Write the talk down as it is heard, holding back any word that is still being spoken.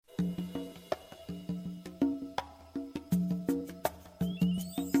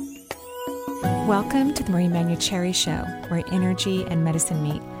Welcome to the Marie Manuchehri Show, where energy and medicine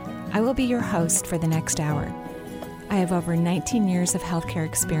meet. I will be your host for the next hour. I have over 19 years of healthcare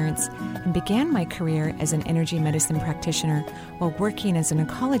experience and began my career as an energy medicine practitioner while working as an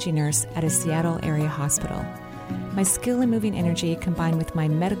oncology nurse at a Seattle area hospital. My skill in moving energy combined with my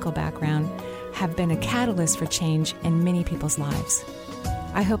medical background have been a catalyst for change in many people's lives.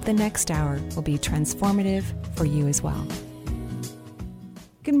 I hope the next hour will be transformative for you as well.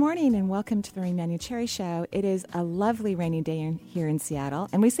 Good morning and welcome to the Marie Manuchehri Show. It is a lovely rainy day here in Seattle.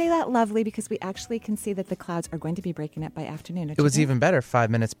 And we say that lovely because we actually can see that the clouds are going to be breaking up by afternoon. It was even better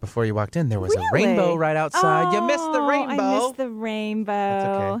 5 minutes before you walked in. There was a rainbow right outside. Oh, you missed the rainbow. I missed the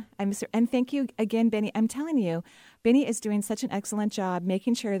rainbow. That's okay. And thank you again, Benny. I'm telling you, Benny is doing such an excellent job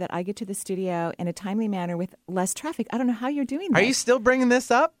making sure that I get to the studio in a timely manner with less traffic. I don't know how you're doing that. Are you still bringing this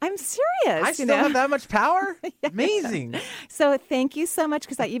up? I'm serious. I still have that much power? Yeah. Amazing. So thank you so much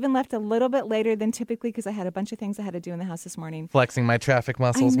because I even left a little bit later than typically because I had a bunch of things I had to do in the house this morning. Flexing my traffic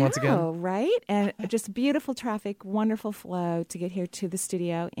muscles once again. Oh, right? And just beautiful traffic, wonderful flow to get here to the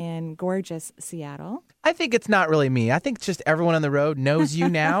studio in gorgeous Seattle. I think it's not really me. I think just everyone on the road knows you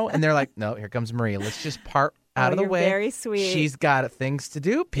now, and they're like, no, here comes Marie. Let's just part out of the way. Very sweet. She's got things to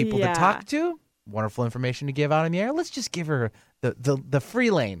do, people to talk to, wonderful information to give out in the air. Let's just give her the free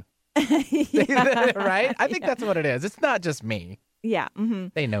lane. Right? I think that's what it is. It's not just me. Yeah. Mm-hmm.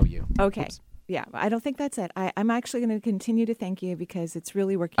 They know you. Okay. Oops. Yeah, I don't think that's it. I'm actually going to continue to thank you because it's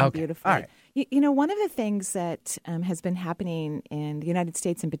really working beautifully. All right. You know, one of the things that has been happening in the United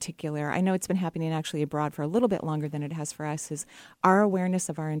States in particular, I know it's been happening actually abroad for a little bit longer than it has for us, is our awareness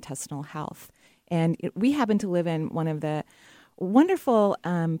of our intestinal health. And we happen to live in one of the wonderful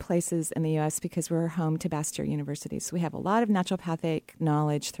places in the U.S. because we're home to Bastyr University. So we have a lot of naturopathic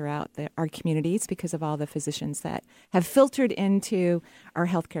knowledge throughout our communities because of all the physicians that have filtered into our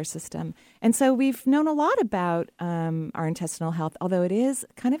healthcare system. And so we've known a lot about our intestinal health, although it is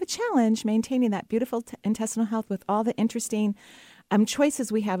kind of a challenge maintaining that beautiful intestinal health with all the interesting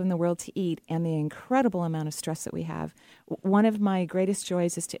choices we have in the world to eat and the incredible amount of stress that we have. One of my greatest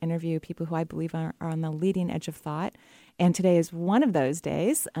joys is to interview people who I believe are on the leading edge of thought. And today is one of those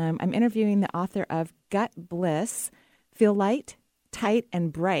days. I'm interviewing the author of Gut Bliss, Feel Light, Tight,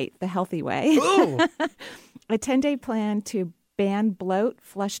 and Bright, the Healthy Way. A 10-day plan to ban bloat,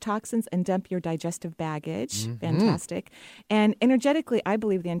 flush toxins, and dump your digestive baggage. Mm-hmm. Fantastic. And energetically, I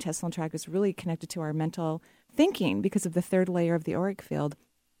believe the intestinal tract is really connected to our mental thinking because of the third layer of the auric field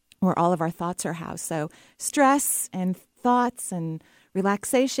where all of our thoughts are housed. So stress and thoughts and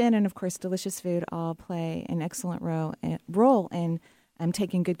relaxation and, of course, delicious food all play an excellent role in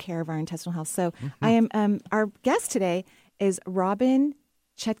taking good care of our intestinal health. So I am our guest today is Robin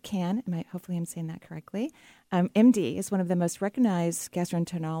Chutkan. Hopefully I'm saying that correctly. MD is one of the most recognized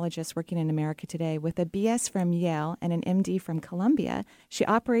gastroenterologists working in America today with a BS from Yale and an MD from Columbia. She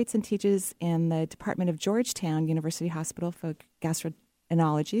operates and teaches in the Department of Georgetown University Hospital for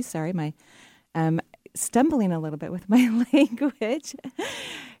Gastroenterology. Sorry, my stumbling a little bit with my language.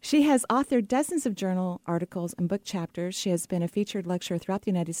 She has authored dozens of journal articles and book chapters. She has been a featured lecturer throughout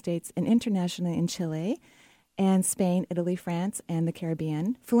the United States and internationally in Chile and Spain, Italy, France, and the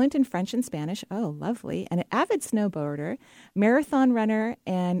Caribbean. Fluent in French and Spanish. Oh, lovely. And an avid snowboarder, marathon runner,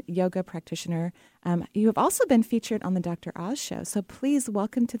 and yoga practitioner. You have also been featured on the Dr. Oz show. So please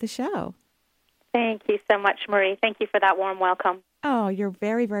welcome to the show. Thank you so much, Marie. Thank you for that warm welcome. Oh, you're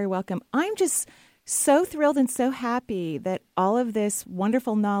very, very welcome. I'm just so thrilled and so happy that all of this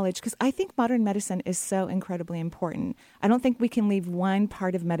wonderful knowledge, because I think modern medicine is so incredibly important. I don't think we can leave one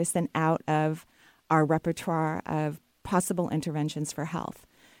part of medicine out of our repertoire of possible interventions for health.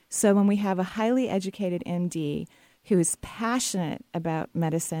 So when we have a highly educated MD who is passionate about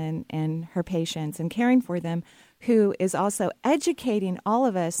medicine and her patients and caring for them, who is also educating all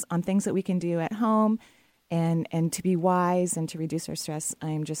of us on things that we can do at home and to be wise and to reduce our stress,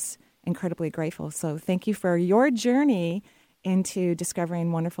 I'm just incredibly grateful. So thank you for your journey into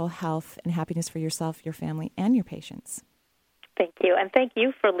discovering wonderful health and happiness for yourself, your family, and your patients. Thank you. And thank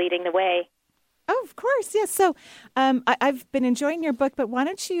you for leading the way. Oh, of course. Yes. So I've been enjoying your book, but why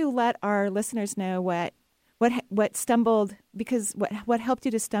don't you let our listeners know what stumbled, because what helped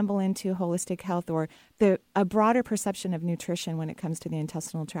you to stumble into holistic health or a broader perception of nutrition when it comes to the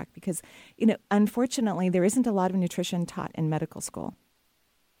intestinal tract? Because, unfortunately, there isn't a lot of nutrition taught in medical school.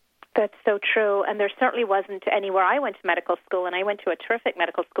 That's so true. And there certainly wasn't anywhere I went to medical school, and I went to a terrific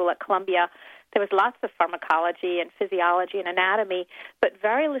medical school at Columbia. There was lots of pharmacology and physiology and anatomy, but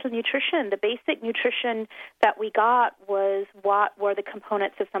very little nutrition. The basic nutrition that we got was what were the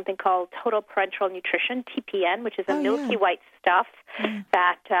components of something called total parenteral nutrition, TPN, which is a milky white stuff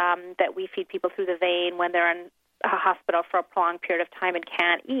that we feed people through the vein when they're in a hospital for a prolonged period of time and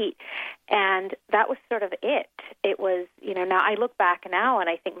can't eat. And that was sort of it. It was, now I look back now and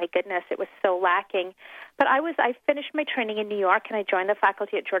I think, my goodness, it was so lacking. But I finished my training in New York and I joined the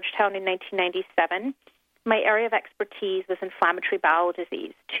faculty at Georgetown in 1997. My area of expertise was inflammatory bowel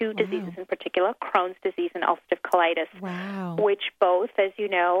disease, two diseases in particular, Crohn's disease and ulcerative colitis, which both, as you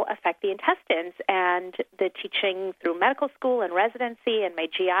know, affect the intestines. And the teaching through medical school and residency and my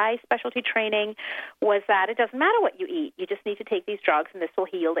GI specialty training was that it doesn't matter what you eat. You just need to take these drugs and this will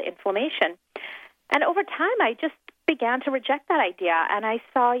heal the inflammation. And over time, I just began to reject that idea. And I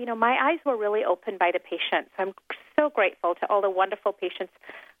saw, my eyes were really opened by the patients. I'm so grateful to all the wonderful patients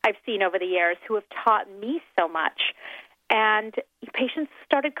I've seen over the years who have taught me so much. And patients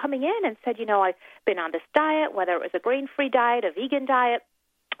started coming in and said, I've been on this diet, whether it was a grain-free diet, a vegan diet,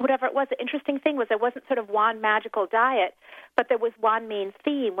 whatever it was. The interesting thing was there wasn't sort of one magical diet, but there was one main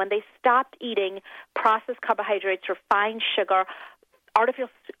theme. When they stopped eating processed carbohydrates, refined sugar,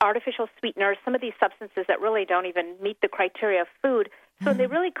 artificial sweeteners, some of these substances that really don't even meet the criteria of food. So they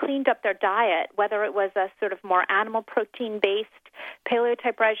really cleaned up their diet, whether it was a sort of more animal protein-based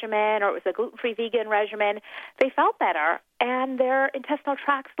paleo-type regimen or it was a gluten-free vegan regimen. They felt better, and their intestinal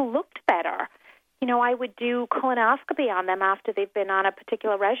tracts looked better. I would do colonoscopy on them after they've been on a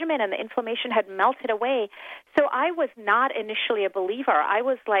particular regimen, and the inflammation had melted away. So I was not initially a believer. I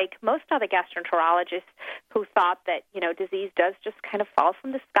was like most other gastroenterologists who thought that, disease does just kind of fall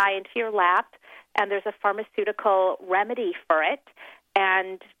from the sky into your lap, and there's a pharmaceutical remedy for it,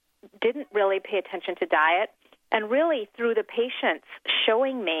 and didn't really pay attention to diet. And really, through the patients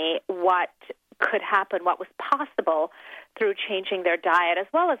showing me what could happen, what was possible through changing their diet as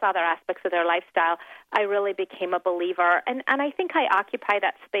well as other aspects of their lifestyle, I really became a believer. And I think I occupy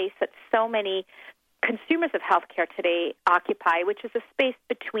that space that so many consumers of healthcare today occupy, which is a space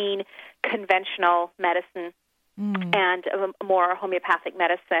between conventional medicine and more homeopathic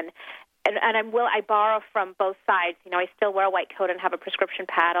medicine. And I borrow from both sides. I still wear a white coat and have a prescription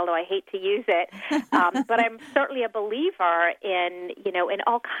pad, although I hate to use it. But I'm certainly a believer in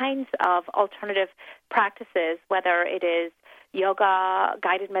all kinds of alternative practices, whether it is yoga,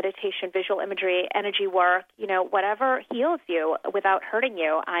 guided meditation, visual imagery, energy work, whatever heals you without hurting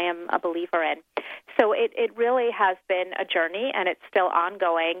you, I am a believer in. So it really has been a journey, and it's still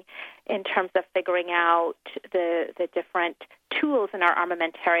ongoing in terms of figuring out the different tools in our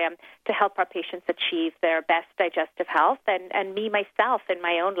armamentarium to help our patients achieve their best digestive health. And me, myself, in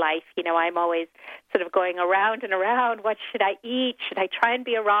my own life, I'm always sort of going around and around. What should I eat? Should I try and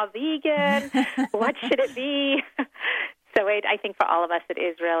be a raw vegan? What should it be? So I think for all of us, it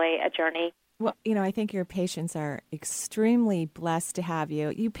is really a journey. Well, I think your patients are extremely blessed to have you.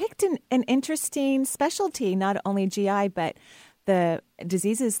 You picked an interesting specialty, not only GI, but the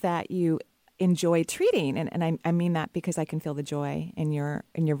diseases that you enjoy treating. And I mean that because I can feel the joy in your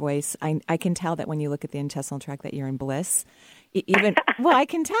voice. I can tell that when you look at the intestinal tract that you're in bliss. I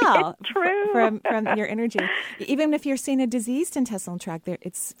can tell from your energy. Even if you're seeing a diseased intestinal tract,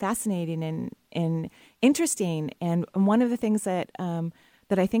 it's fascinating and interesting. And one of the things that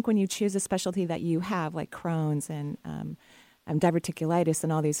I think when you choose a specialty that you have, like Crohn's and diverticulitis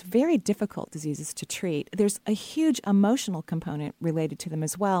and all these very difficult diseases to treat, there's a huge emotional component related to them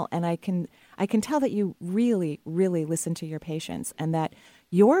as well. And I can tell that you really, really listen to your patients, and that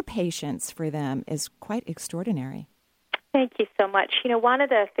your patience for them is quite extraordinary. Thank you so much. One of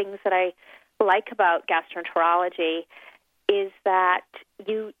the things that I like about gastroenterology is that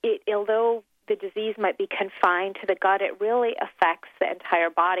although the disease might be confined to the gut, it really affects the entire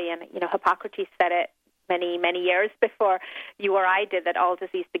body. And, Hippocrates said it many, many years before you or I did, that all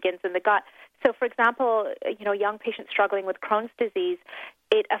disease begins in the gut. So, for example, young patients struggling with Crohn's disease,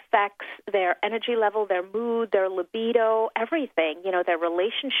 it affects their energy level, their mood, their libido, everything, their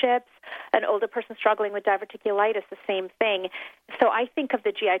relationships. An older person struggling with diverticulitis, the same thing. So I think of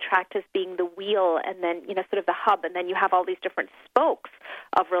the GI tract as being the wheel and then, sort of the hub, and then you have all these different spokes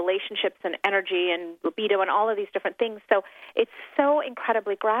of relationships and energy and libido and all of these different things. So it's so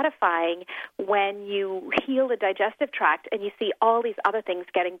incredibly gratifying when you heal the digestive tract and you see all these other things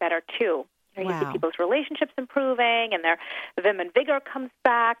getting better too. You see people's relationships improving, and their vim and vigor comes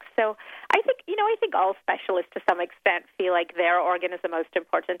back. So I think all specialists to some extent feel like their organ is the most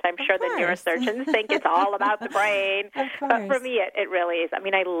important. I'm sure the neurosurgeons think it's all about the brain. But for me, it really is. I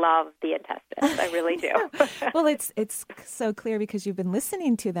mean, I love the intestines. I really do. Well, it's so clear because you've been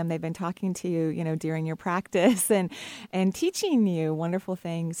listening to them. They've been talking to you, during your practice and teaching you wonderful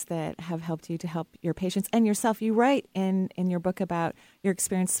things that have helped you to help your patients and yourself. You write in your book about your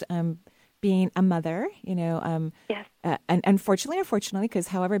experience being a mother, yes. And unfortunately or fortunately, because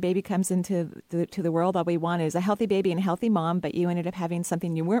however a baby comes into the world, all we want is a healthy baby and a healthy mom, but you ended up having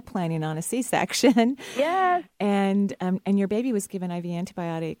something you weren't planning on, a C-section. Yes. And your baby was given IV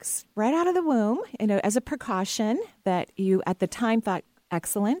antibiotics right out of the womb, as a precaution that you at the time thought,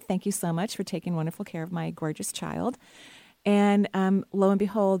 excellent, thank you so much for taking wonderful care of my gorgeous child. And lo and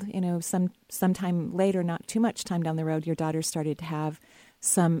behold, sometime later, not too much time down the road, your daughter started to have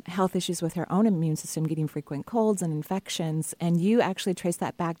some health issues with her own immune system, getting frequent colds and infections. And you actually traced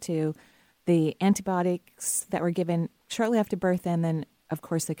that back to the antibiotics that were given shortly after birth and then, of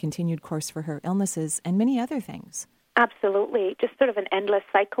course, the continued course for her illnesses and many other things. Absolutely. Just sort of an endless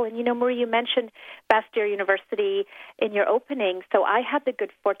cycle. And, Marie, you mentioned Bastyr University in your opening. So I had the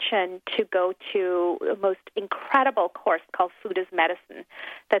good fortune to go to the most incredible course called Food as Medicine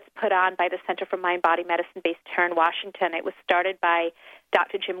that's put on by the Center for Mind-Body Medicine based here in Washington. It was started by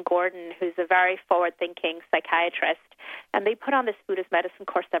Dr. Jim Gordon, who's a very forward-thinking psychiatrist. And they put on this Food as Medicine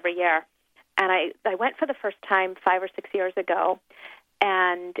course every year. And I went for the first time 5 or 6 years ago.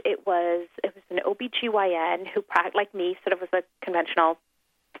 And it was an OBGYN who, like me, sort of was a conventional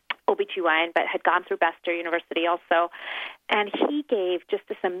OBGYN, but had gone through Bastyr University also. And he gave just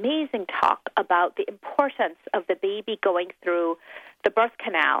this amazing talk about the importance of the baby going through the birth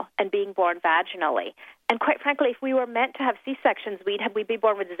canal and being born vaginally. And quite frankly, if we were meant to have C-sections, we'd be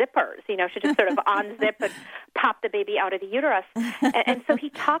born with zippers, to just sort of unzip and pop the baby out of the uterus. And so he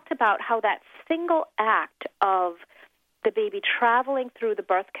talked about how that single act of the baby traveling through the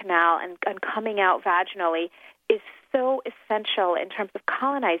birth canal and coming out vaginally is so essential in terms of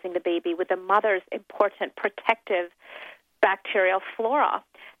colonizing the baby with the mother's important protective bacterial flora.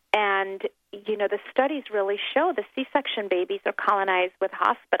 And, the studies really show the C-section babies are colonized with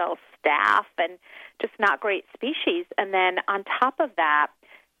hospital staff and just not great species. And then on top of that,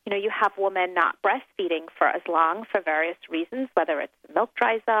 you have women not breastfeeding for as long for various reasons, whether it's milk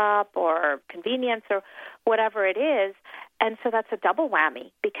dries up or convenience or whatever it is. And so that's a double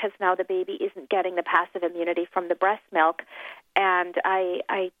whammy because now the baby isn't getting the passive immunity from the breast milk. And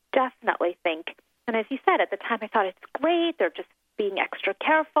I definitely think, and as you said, at the time I thought it's great, they're just being extra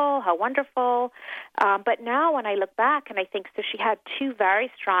careful, how wonderful. But now when I look back and I think, so she had 2 very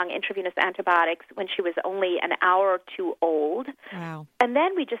strong intravenous antibiotics when she was only an hour or 2 old. Wow. And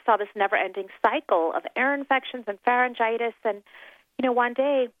then we just saw this never-ending cycle of ear infections and pharyngitis. And, one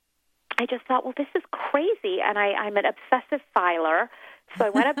day I just thought, well, this is crazy. And I'm an obsessive filer. So I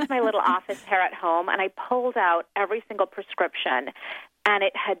went up to my little office here at home and I pulled out every single prescription. And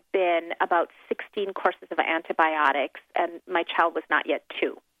it had been about 16 courses of antibiotics, and my child was not yet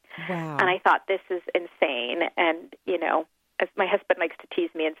 2. Wow. And I thought, this is insane. And, as my husband likes to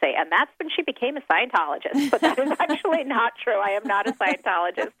tease me and say, and that's when she became a Scientologist. But that is actually not true. I am not a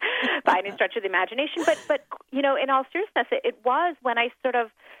Scientologist by any stretch of the imagination. But in all seriousness, it was when I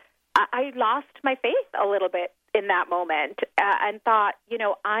I lost my faith a little bit in that moment and thought,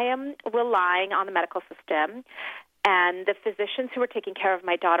 I am relying on the medical system. And the physicians who were taking care of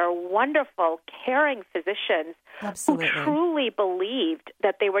my daughter, wonderful, caring physicians Absolutely. Who truly believed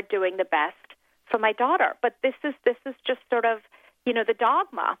that they were doing the best for my daughter. But this is just sort of, the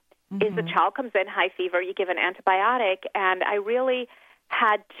dogma is the child comes in high fever, you give an antibiotic. And I really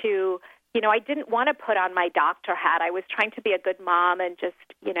had to, I didn't want to put on my doctor hat. I was trying to be a good mom and just,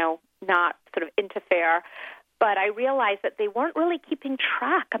 not sort of interfere. But I realized that they weren't really keeping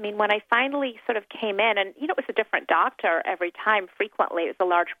track. I mean, when I finally sort of came in, and, it was a different doctor every time, frequently. It was a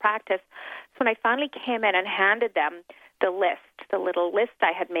large practice. So when I finally came in and handed them the little list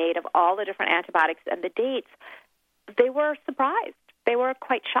I had made of all the different antibiotics and the dates, they were surprised. They were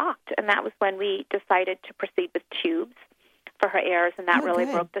quite shocked. And that was when we decided to proceed with tubes for her ears, and that really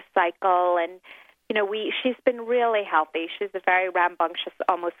broke the cycle. And she's been really healthy. She's a very rambunctious,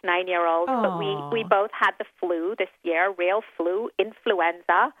 almost 9-year-old. But we both had the flu this year, real flu,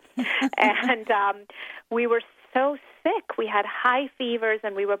 influenza. And we were so sick. We had high fevers,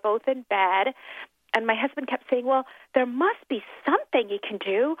 and we were both in bed. And my husband kept saying, well, there must be something you can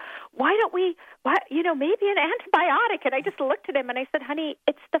do. Why don't we, maybe an antibiotic? And I just looked at him and I said, honey,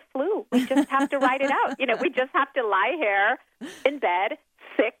 it's the flu. We just have to ride it out. We just have to lie here in bed,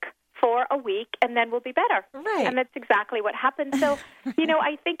 sick, for for a week, and then we'll be better. Right. And that's exactly what happened. So,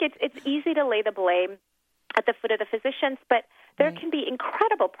 I think it's easy to lay the blame at the foot of the physicians, but there can be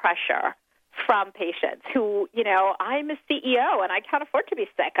incredible pressure from patients who, I'm a CEO and I can't afford to be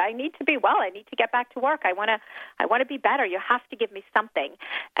sick. I need to be well. I need to get back to work. I want to be better. You have to give me something.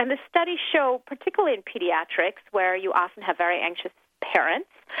 And the studies show, particularly in pediatrics, where you often have very anxious parents,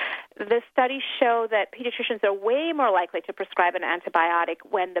 the studies show that pediatricians are way more likely to prescribe an antibiotic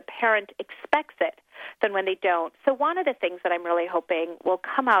when the parent expects it than when they don't. So one of the things that I'm really hoping will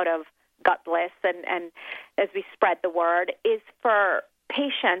come out of Gut Bliss and as we spread the word is for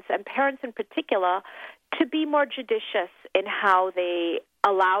patients and parents in particular to be more judicious in how they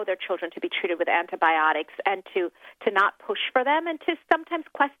allow their children to be treated with antibiotics and to not push for them and to sometimes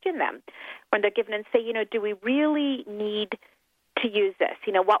question them when they're given and say, do we really need to use this?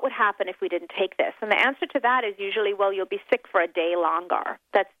 What would happen if we didn't take this? And the answer to that is usually, well, you'll be sick for a day longer.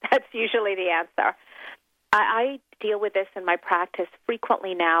 That's usually the answer. I deal with this in my practice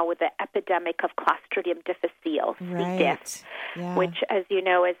frequently now with the epidemic of Clostridium difficile, C. diff, which, as you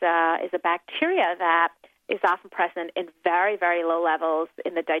know, is a bacteria that is often present in very, very low levels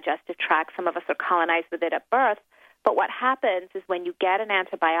in the digestive tract. Some of us are colonized with it at birth. But what happens is when you get an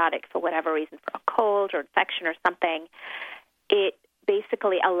antibiotic for whatever reason, for a cold or infection or something, it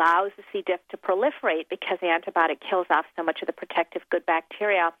basically allows the C. diff to proliferate because the antibiotic kills off so much of the protective good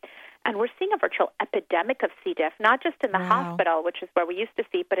bacteria. And we're seeing a virtual epidemic of C. diff, not just in the hospital, which is where we used to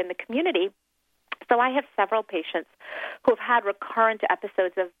see it, but in the community. So I have several patients who have had recurrent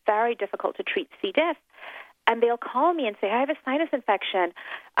episodes of very difficult to treat C. diff. And they'll call me and say, I have a sinus infection.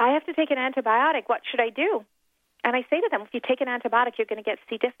 I have to take an antibiotic. What should I do? And I say to them, if you take an antibiotic, you're going to get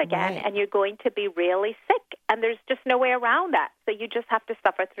C. diff again, and you're going to be really sick. And there's just no way around that. So you just have to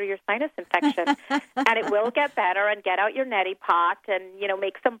suffer through your sinus infection. And it will get better, and get out your neti pot and,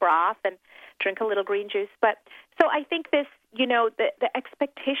 make some broth and drink a little green juice. But so I think this, the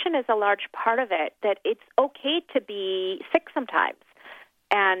expectation is a large part of it, that it's okay to be sick sometimes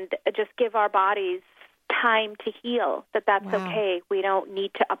and just give our bodies time to heal, that's okay. We don't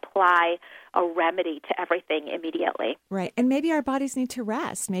need to apply a remedy to everything immediately. Right. And maybe our bodies need to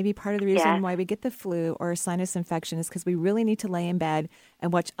rest. Maybe part of the reason why we get the flu or a sinus infection is because we really need to lay in bed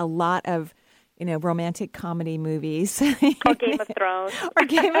and watch a lot of romantic comedy movies. Or Game of Thrones.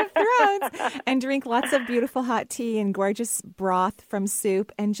 And drink lots of beautiful hot tea and gorgeous broth from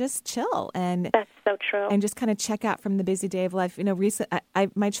soup and just chill. And that's so true. And just kind of check out from the busy day of life.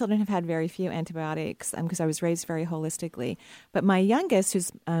 My children have had very few antibiotics because I was raised very holistically. But my youngest,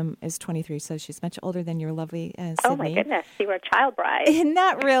 who's is 23, so she's much older than your lovely Sydney. Oh, my goodness. You were a child bride.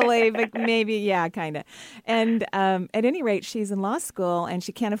 Not really, but maybe, kind of. And at any rate, she's in law school and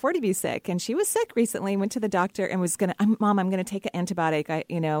she can't afford to be sick. And she was sick recently, went to the doctor and was going to, Mom, I'm going to take an antibiotic.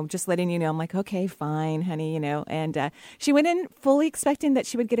 Just letting you know. I'm like, okay, fine, honey, And she went in fully expecting that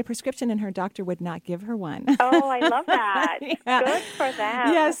she would get a prescription and her doctor would not give her one. Oh, I love that. Good for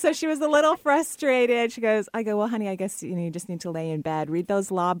them. Yeah, so she was a little frustrated. I go, well, honey, I guess you just need to lay in bed, read those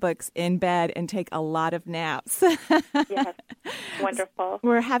law books in bed and take a lot of naps. Yes, wonderful.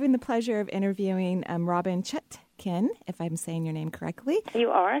 We're having the pleasure of interviewing Robin Chutkan, if I'm saying your name correctly.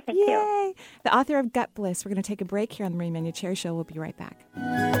 You are. Thank you. The author of Gut Bliss. We're going to take a break here on the Marie Manuchehri Show. We'll be right back.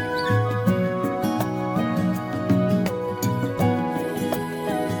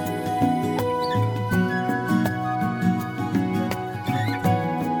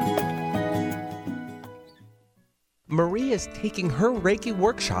 Marie is taking her Reiki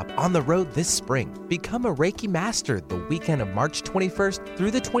workshop on the road this spring. Become a Reiki Master the weekend of March 21st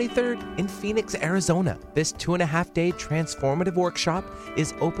through the 23rd in Phoenix, Arizona. This 2.5-day transformative workshop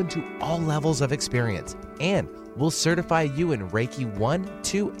is open to all levels of experience and will certify you in Reiki 1,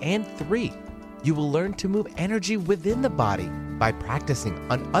 2, and 3. You will learn to move energy within the body by practicing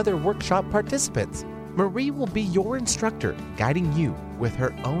on other workshop participants. Marie will be your instructor, guiding you with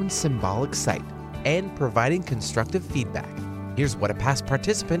her own symbolic sight and providing constructive feedback. Here's what a past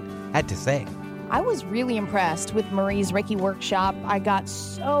participant had to say. I was really impressed with Marie's Reiki workshop. I got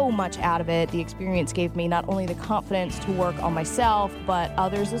so much out of it. The experience gave me not only the confidence to work on myself, but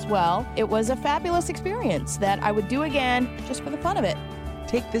others as well. It was a fabulous experience that I would do again just for the fun of it.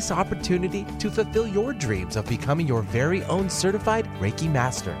 Take this opportunity to fulfill your dreams of becoming your very own certified Reiki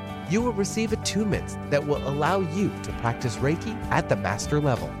Master. You will receive attunements that will allow you to practice Reiki at the master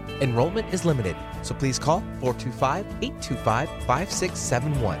level. Enrollment is limited, so please call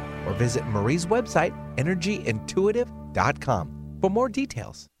 425-825-5671 or visit Marie's website, energyintuitive.com, for more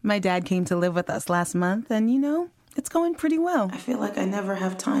details. My dad came to live with us last month, and it's going pretty well. I feel like I never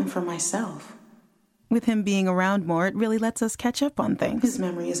have time for myself. With him being around more, it really lets us catch up on things. His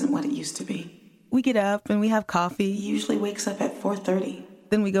memory isn't what it used to be. We get up and we have coffee. He usually wakes up at 4:30.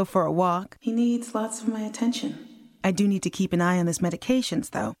 Then we go for a walk. He needs lots of my attention. I do need to keep an eye on his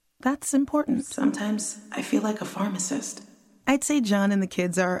medications, though. That's important. Sometimes I feel like a pharmacist. I'd say John and the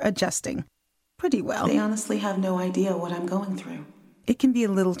kids are adjusting pretty well. They honestly have no idea what I'm going through. It can be a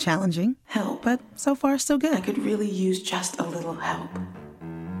little challenging. Help. But so far, so good. I could really use just a little help.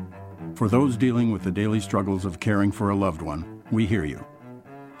 For those dealing with the daily struggles of caring for a loved one, we hear you.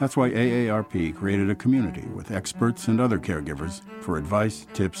 That's why AARP created a community with experts and other caregivers for advice,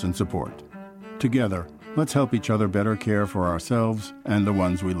 tips, and support. Together, let's help each other better care for ourselves and the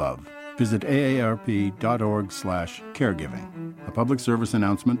ones we love. Visit aarp.org/caregiving. A public service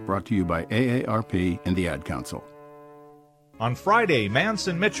announcement brought to you by AARP and the Ad Council. On Friday, Mance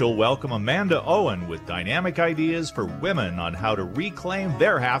and Mitchell welcome Amanda Owen with dynamic ideas for women on how to reclaim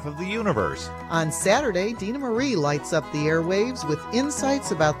their half of the universe. On Saturday, Dina Marie lights up the airwaves with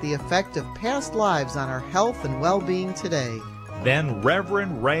insights about the effect of past lives on our health and well-being today. Then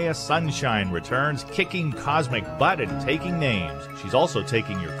Reverend Rhea Sunshine returns, kicking cosmic butt and taking names. She's also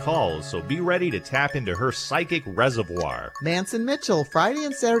taking your calls, so be ready to tap into her psychic reservoir. Mance and Mitchell, Friday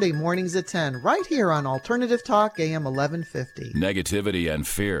and Saturday mornings at 10, right here on Alternative Talk, AM 1150. Negativity and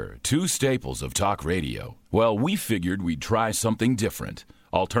fear, two staples of talk radio. Well, we figured we'd try something different.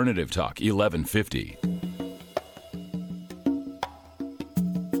 Alternative Talk, 1150.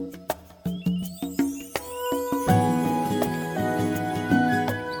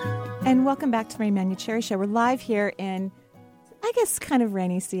 And welcome back to the Marie Manuchehri Show. We're live here in, I guess, kind of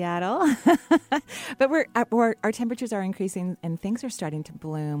rainy Seattle. But our temperatures are increasing and things are starting to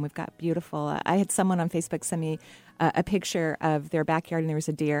bloom. We've got beautiful, I had someone on Facebook send me a picture of their backyard and there was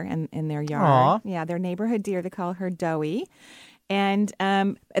a deer in their yard. Aww. Yeah, their neighborhood deer. They call her Doey. And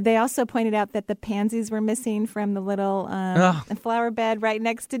they also pointed out that the pansies were missing from the little flower bed right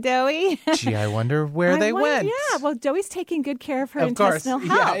next to Doey. Gee, I wonder where they went. Yeah, well, Doey's taking good care of her Of course. intestinal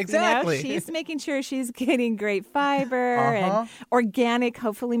health. Yeah, exactly. You know? She's making sure she's getting great fiber and organic,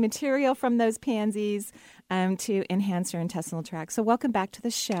 hopefully, material from those pansies to enhance her intestinal tract. So welcome back to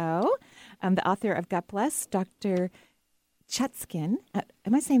the show. The author of Gut Bless, Dr. Chutkin.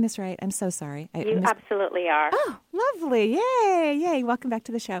 Am I saying this right? I'm so sorry. You absolutely are. Oh, lovely. Yay, yay. Welcome back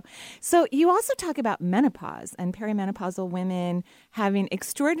to the show. So you also talk about menopause and perimenopausal women having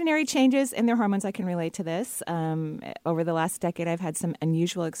extraordinary changes in their hormones. I can relate to this. Over the last decade, I've had some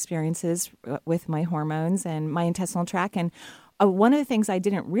unusual experiences with my hormones and my intestinal tract. And one of the things I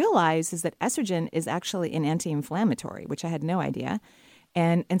didn't realize is that estrogen is actually an anti-inflammatory, which I had no idea.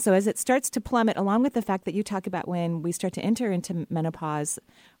 And so as it starts to plummet, along with the fact that you talk about when we start to enter into menopause,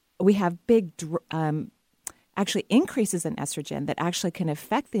 we have big actually increases in estrogen that actually can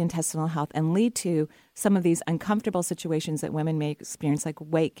affect the intestinal health and lead to some of these uncomfortable situations that women may experience, like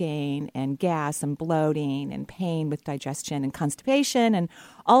weight gain and gas and bloating and pain with digestion and constipation and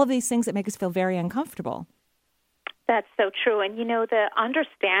all of these things that make us feel very uncomfortable. That's so true. And, you know, the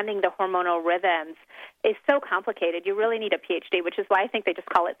understanding the hormonal rhythms is so complicated. You really need a PhD, which is why I think they just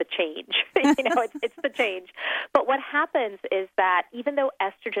call it the change. You know, it's the change. But what happens is that even though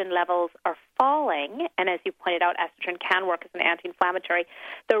estrogen levels are falling, and as you pointed out, estrogen can work as an anti-inflammatory,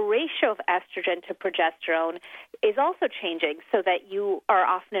 the ratio of estrogen to progesterone is also changing so that you are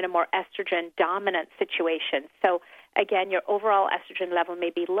often in a more estrogen-dominant situation. So again, your overall estrogen level may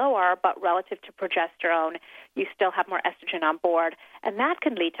be lower, but relative to progesterone, you still have more estrogen on board. And that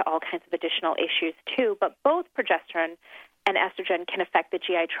can lead to all kinds of additional issues, too. But both progesterone and estrogen can affect the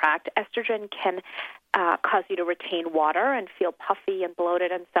GI tract. Estrogen can cause you to retain water and feel puffy and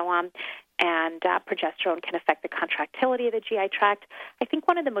bloated and so on. And progesterone can affect the contractility of the GI tract. I think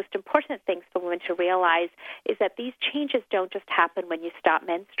one of the most important things for women to realize is that these changes don't just happen when you stop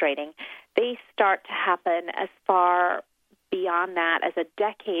menstruating. They start to happen as far beyond that as a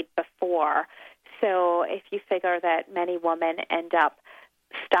decade before. So if you figure that many women end up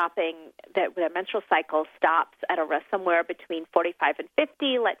stopping, that their menstrual cycle stops at somewhere between 45 and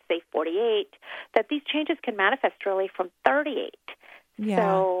 50, let's say 48, that these changes can manifest really from 38. Yeah.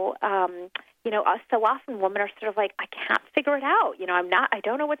 So, you know, so often women are sort of like, I can't figure it out. You know, I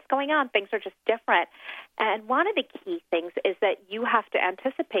don't know what's going on. Things are just different. And one of the key things is that you have to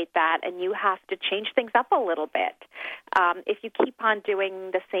anticipate that and you have to change things up a little bit. If you keep on doing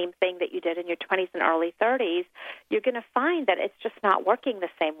the same thing that you did in your 20s and early 30s, you're going to find that it's just not working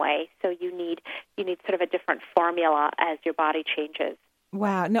the same way. So you need sort of a different formula as your body changes.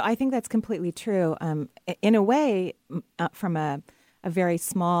 Wow. No, I think that's completely true. In a way, from a a very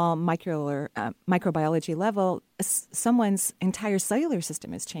small microbiology level, someone's entire cellular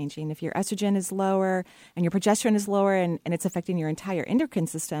system is changing. If your estrogen is lower and your progesterone is lower and it's affecting your entire endocrine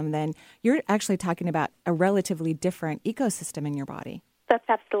system, then you're actually talking about a relatively different ecosystem in your body. That's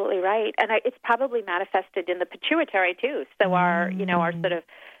absolutely right. And it's probably manifested in the pituitary, too. So our sort of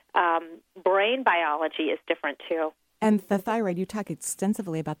brain biology is different, too. And the thyroid, you talk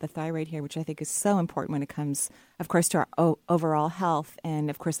extensively about the thyroid here, which I think is so important when it comes, of course, to our overall health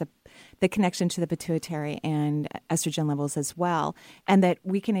and, of course, the connection to the pituitary and estrogen levels as well. And that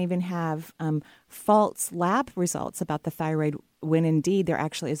we can even have false lab results about the thyroid when indeed there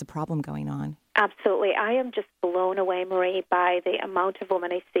actually is a problem going on. Absolutely. I am just blown away, Marie, by the amount of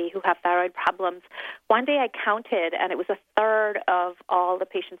women I see who have thyroid problems. One day I counted, and it was a third of all the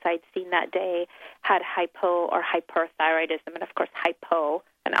patients I'd seen that day had hypo or hyperthyroidism. And, of course, hypo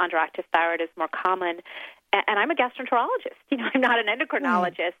and underactive thyroid is more common. And I'm a gastroenterologist. I'm not an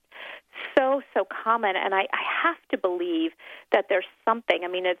endocrinologist. So common. And I have to believe that there's something. I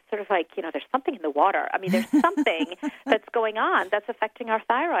mean, it's sort of like, there's something in the water. I mean, there's something that's going on that's affecting our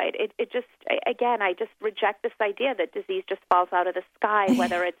thyroid. It just, again, I just reject this idea that disease just falls out of the sky,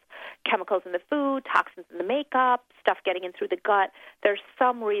 whether it's chemicals in the food, toxins in the makeup, stuff getting in through the gut. There's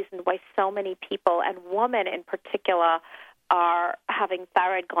some reason why so many people, and women in particular, are having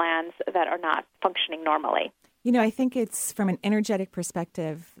thyroid glands that are not functioning normally. I think it's from an energetic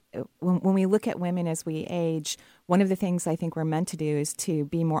perspective, when we look at women as we age, one of the things I think we're meant to do is to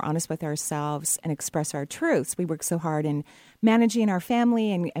be more honest with ourselves and express our truths. We work so hard in managing our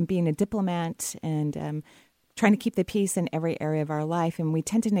family and being a diplomat and trying to keep the peace in every area of our life, and we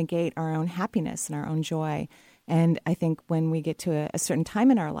tend to negate our own happiness and our own joy. And I think when we get to a certain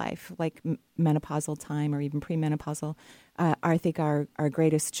time in our life, like menopausal time or even premenopausal, I think our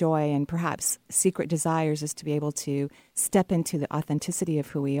greatest joy and perhaps secret desires is to be able to step into the authenticity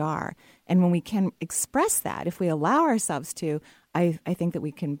of who we are. And when we can express that, if we allow ourselves to, I think that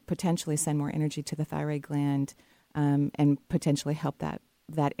we can potentially send more energy to the thyroid gland and potentially help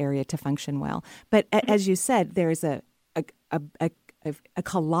that area to function well. But as you said, there's a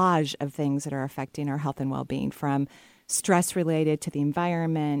collage of things that are affecting our health and well-being, from stress related to the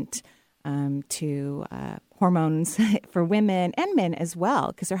environment to hormones for women and men as well,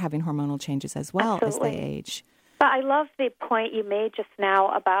 because they're having hormonal changes as well. Absolutely. As they age. But I love the point you made just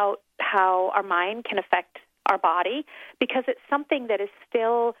now about how our mind can affect our body, because it's something that is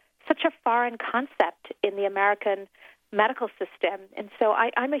still such a foreign concept in the American medical system. And so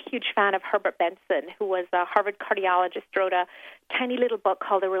I'm a huge fan of Herbert Benson, who was a Harvard cardiologist, wrote a tiny little book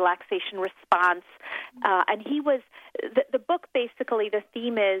called The Relaxation Response. And he was, the book basically, the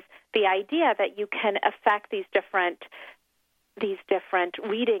theme is the idea that you can affect these different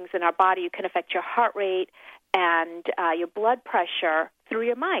readings in our body. You can affect your heart rate and your blood pressure through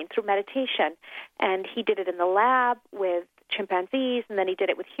your mind, through meditation. And he did it in the lab with chimpanzees, and then he did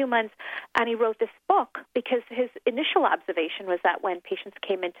it with humans. And he wrote this book because his initial observation was that when patients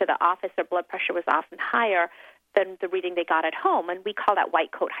came into the office, their blood pressure was often higher than the reading they got at home. And we call that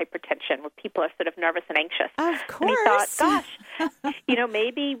white coat hypertension, where people are sort of nervous and anxious. Of course. And he thought, gosh,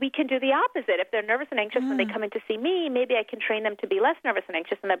 maybe we can do the opposite. If they're nervous and anxious when they come in to see me, maybe I can train them to be less nervous and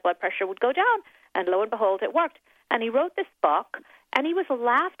anxious, and their blood pressure would go down. And lo and behold, it worked. And he wrote this book, and he was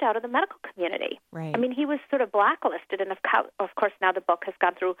laughed out of the medical community. Right. I mean, he was sort of blacklisted. And of course, now the book has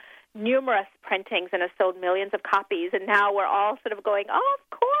gone through numerous printings and has sold millions of copies. And now we're all sort of going, oh,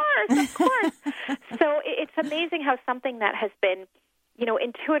 of course. So it's amazing how something that has been,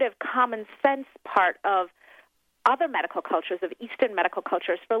 intuitive, common sense part of other medical cultures, of Eastern medical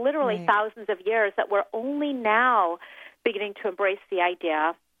cultures, for literally thousands of years, that we're only now beginning to embrace the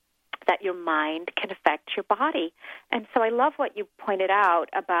idea that your mind can affect your body. And so I love what you pointed out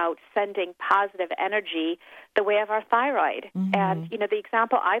about sending positive energy the way of our thyroid. Mm-hmm. And, the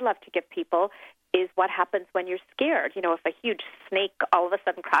example I love to give people is what happens when you're scared. If a huge snake all of a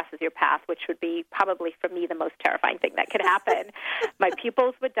sudden crosses your path, which would be probably for me the most terrifying thing that could happen, my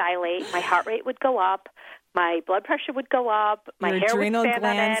pupils would dilate, my heart rate would go up, my blood pressure would go up, my hair would stand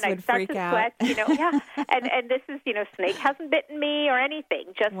on end, I'd start to sweat, yeah. And this is, snake hasn't bitten me or anything,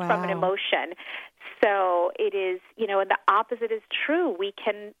 just from an emotion. So it is, and the opposite is true. We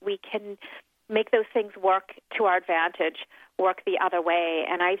can make those things work to our advantage, work the other way.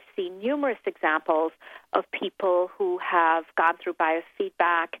 And I've seen numerous examples of people who have gone through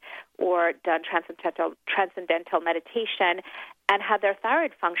biofeedback or done transcendental meditation and had their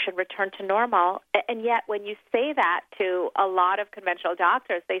thyroid function return to normal. And yet when you say that to a lot of conventional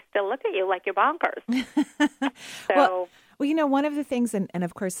doctors, they still look at you like you're bonkers. Well, one of the things, and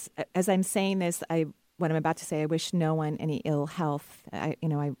of course, as I'm saying this, I what I'm about to say. I wish no one any ill health. I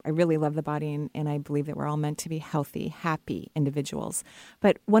really love the body, and I believe that we're all meant to be healthy, happy individuals.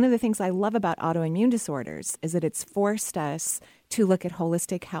 But one of the things I love about autoimmune disorders is that it's forced us to look at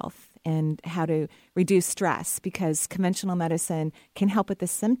holistic health and how to reduce stress, because conventional medicine can help with the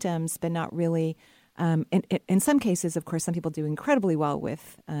symptoms, but not really. In some cases, of course, some people do incredibly well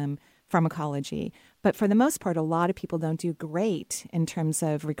with pharmacology. But for the most part, a lot of people don't do great in terms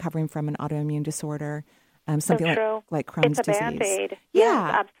of recovering from an autoimmune disorder, something like Crohn's disease. It's a Band-Aid. Yeah.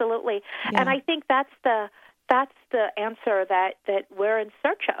 Yes, absolutely. Yeah. And I think that's the answer that we're in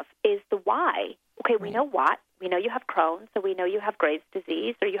search of, is the why. Okay, we know what. We know you have Crohn's, so we know you have Graves'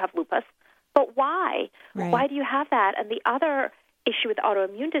 disease or you have lupus. But why? Right. Why do you have that? And the other issue with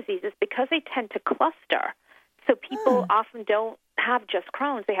autoimmune disease is because they tend to cluster. So people often don't have just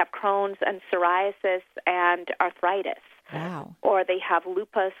Crohn's. They have Crohn's and psoriasis and arthritis. Wow. Or they have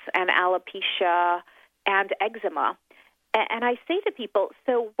lupus and alopecia and eczema. And I say to people,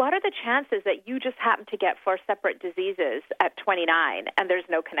 so what are the chances that you just happen to get 4 separate diseases at 29 and there's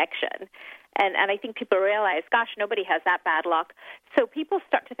no connection? And I think people realize, gosh, nobody has that bad luck. So people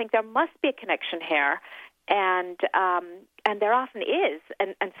start to think there must be a connection here. And there often is,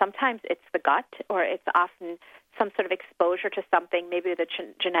 and sometimes it's the gut, or it's often some sort of exposure to something, maybe the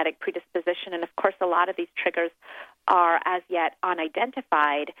genetic predisposition. And, of course, a lot of these triggers are as yet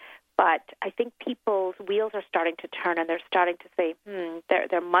unidentified. But I think people's wheels are starting to turn, and they're starting to say,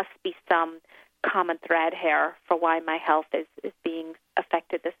 there must be some common thread here for why my health is being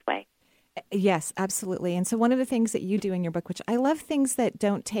affected this way. Yes, absolutely. And so one of the things that you do in your book, which I love things that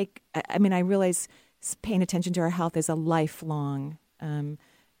don't take, I realize paying attention to our health is a lifelong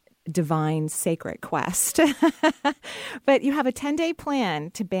divine, sacred quest. But you have a 10-day plan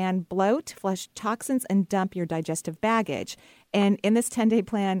to ban bloat, flush toxins, and dump your digestive baggage. And in this 10-day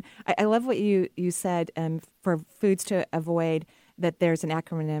plan, I love what you said for foods to avoid, that there's an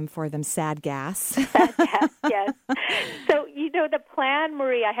acronym for them, SAD gas. SAD gas, yes. So, the plan,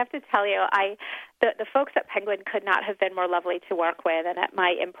 Marie, I have to tell you, the folks at Penguin could not have been more lovely to work with, and at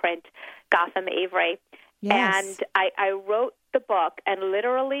my imprint, Gotham Avery. Yes. And I wrote the book, and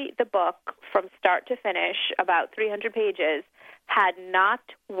literally the book from start to finish, about 300 pages, had not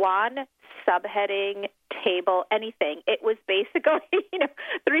one subheading, table, anything. It was basically,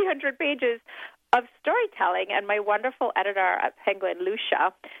 300 pages of storytelling. And my wonderful editor at Penguin,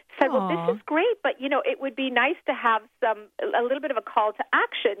 Lucia, said, well, this is great, but, it would be nice to have a little bit of a call to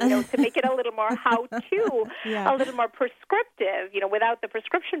action, to make it a little more how-to, a little more prescriptive, without the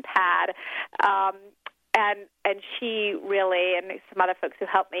prescription pad. And she really, and some other folks who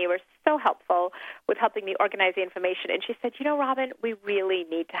helped me, were so helpful with helping me organize the information. And she said, Robin, we really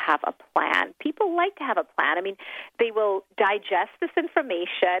need to have a plan. People like to have a plan. They will digest this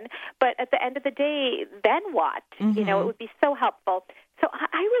information, but at the end of the day, then what? Mm-hmm. It would be so helpful. So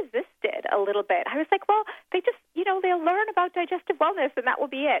I resisted a little bit. I was like, well, they just, they'll learn about digestive wellness, and that will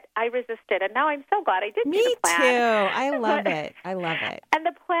be it. I resisted, and now I'm so glad I did do the plan. Me too. I love it. I love it. And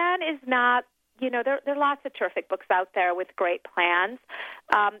the plan is not, there are lots of terrific books out there with great plans.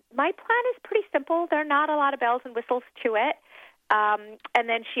 My plan is pretty simple. There are not a lot of bells and whistles to it. And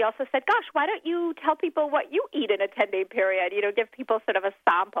then she also said, gosh, why don't you tell people what you eat in a 10-day period? Give people sort of a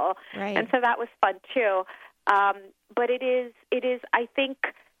sample. Right. And so that was fun, too. But it is. I think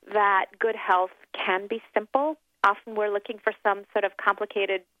that good health can be simple. Often we're looking for some sort of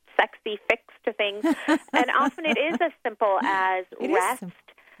complicated, sexy fix to things. And often it is as simple as rest,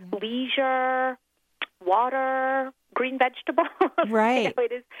 leisure, water, green vegetables. Right.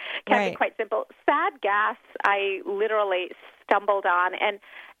 It can be quite simple. SAD gas, I literally stumbled on. And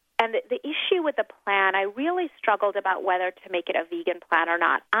the issue with the plan, I really struggled about whether to make it a vegan plan or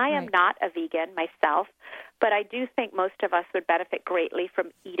not. I am not a vegan myself, but I do think most of us would benefit greatly from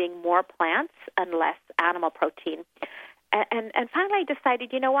eating more plants and less animal protein. And finally I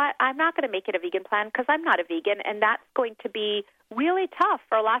decided, what, I'm not going to make it a vegan plan because I'm not a vegan, and that's going to be really tough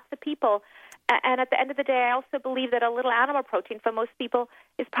for lots of people. And at the end of the day, I also believe that a little animal protein for most people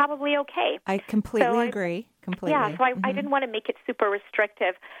is probably okay. I completely agree. Completely. Yeah, so I didn't want to make it super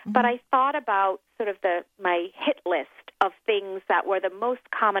restrictive, but I thought about sort of my hit list of things that were the most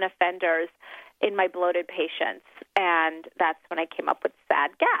common offenders in my bloated patients, and that's when I came up with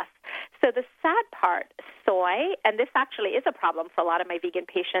SAD gas. So the SAD part, soy, and this actually is a problem for a lot of my vegan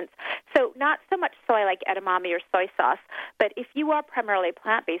patients. So not so much soy like edamame or soy sauce, but if you are primarily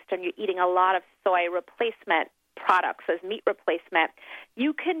plant-based and you're eating a lot of soy replacement products as meat replacement,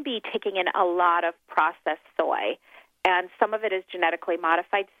 you can be taking in a lot of processed soy. And some of it is genetically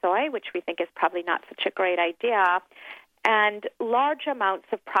modified soy, which we think is probably not such a great idea. And large amounts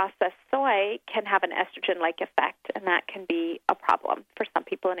of processed soy can have an estrogen-like effect, and that can be a problem for some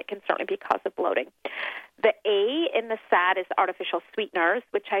people, and it can certainly be a cause of bloating. The A in the SAD is artificial sweeteners,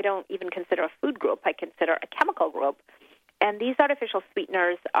 which I don't even consider a food group. I consider a chemical group. And these artificial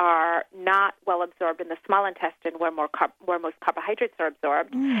sweeteners are not well absorbed in the small intestine where most carbohydrates are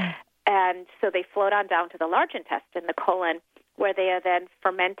absorbed. And so they float on down to the large intestine, the colon, where they are then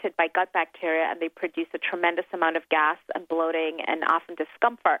fermented by gut bacteria, and they produce a tremendous amount of gas and bloating and often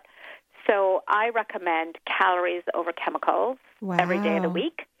discomfort. So I recommend calories over chemicals every day of the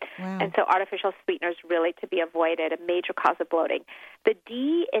week. And so artificial sweeteners really to be avoided, a major cause of bloating. The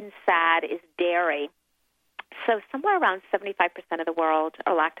D in SAD is dairy. So somewhere around 75% of the world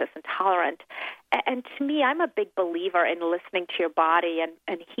are lactose intolerant. And to me, I'm a big believer in listening to your body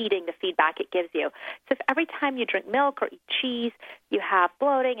and heeding the feedback it gives you. So if every time you drink milk or eat cheese, you have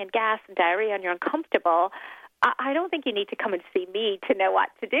bloating and gas and diarrhea and you're uncomfortable, I don't think you need to come and see me to know what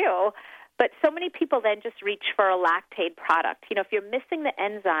to do. But so many people then just reach for a Lactaid product. You know, if you're missing the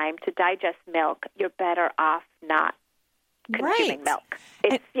enzyme to digest milk, you're better off not consuming milk.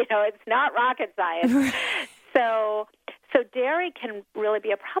 It's, it's not rocket science. So dairy can really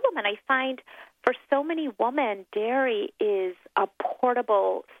be a problem, and I find for so many women, dairy is a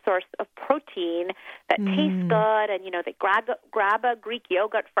portable source of protein that tastes good, and, they grab a Greek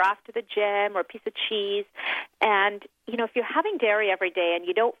yogurt for after the gym or a piece of cheese. And, if you're having dairy every day and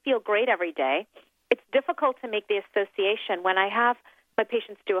you don't feel great every day, it's difficult to make the association. When I have my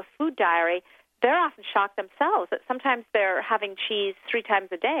patients do a food diary, they're often shocked themselves that sometimes they're having cheese 3 times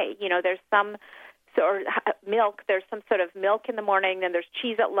a day. There's some or milk. There's some sort of milk in the morning, then there's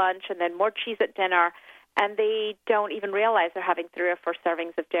cheese at lunch, and then more cheese at dinner, and they don't even realize they're having 3 or 4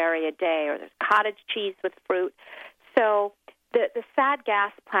 servings of dairy a day, or there's cottage cheese with fruit. So the SAD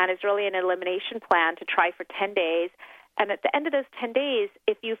gas plan is really an elimination plan to try for 10 days, and at the end of those 10 days,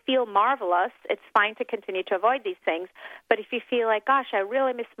 if you feel marvelous, it's fine to continue to avoid these things, but if you feel like, gosh, I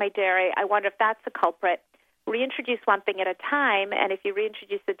really miss my dairy, I wonder if that's the culprit, reintroduce one thing at a time, and if you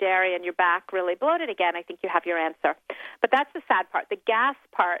reintroduce the dairy and you're back really bloated again, I think you have your answer. But that's the sad part. The gas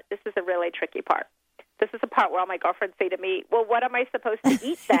part, this is a really tricky part. This is the part where all my girlfriends say to me, well, what am I supposed to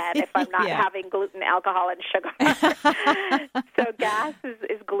eat then if I'm not having gluten, alcohol, and sugar? So gas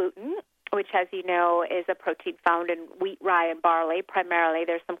is gluten, which, as you know, is a protein found in wheat, rye, and barley. Primarily,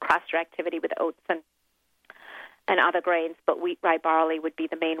 there's some cross-reactivity with oats and other grains, but wheat, rye, barley would be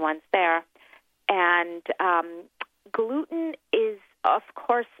the main ones there. And gluten is, of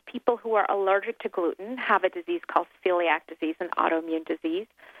course, people who are allergic to gluten have a disease called celiac disease, an autoimmune disease,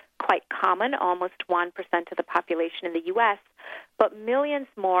 quite common, almost 1% of the population in the U.S., but millions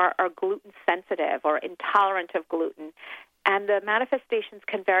more are gluten-sensitive or intolerant of gluten. And the manifestations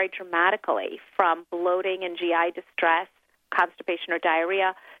can vary dramatically from bloating and GI distress, constipation or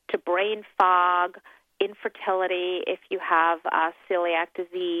diarrhea, to brain fog, infertility if you have celiac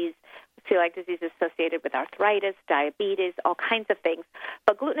disease. Celiac disease is associated with arthritis, diabetes, all kinds of things.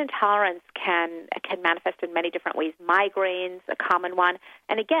 But gluten intolerance can manifest in many different ways. Migraines, a common one.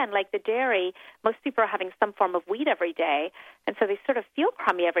 And again, like the dairy, most people are having some form of wheat every day, and so they sort of feel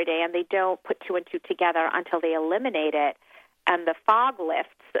crummy every day, and they don't put 2 and 2 together until they eliminate it, and the fog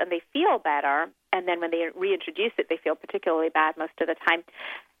lifts, and they feel better, and then when they reintroduce it, they feel particularly bad most of the time.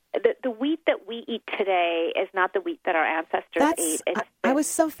 The wheat that we eat today is not the wheat that our ancestors ate. I was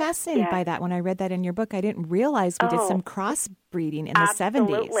so fascinated by that when I read that in your book. I didn't realize we did some crossbreeding in the 70s.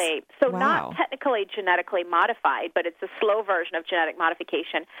 Absolutely. So not technically genetically modified, but it's a slow version of genetic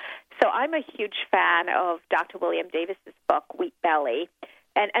modification. So I'm a huge fan of Dr. William Davis's book, Wheat Belly.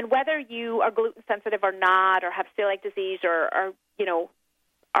 And whether you are gluten sensitive or not, or have celiac disease, or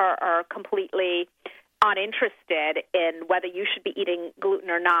are completely uninterested in whether you should be eating gluten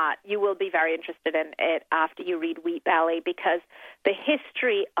or not, you will be very interested in it after you read Wheat Belly, because the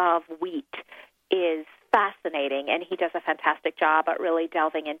history of wheat is fascinating, and he does a fantastic job at really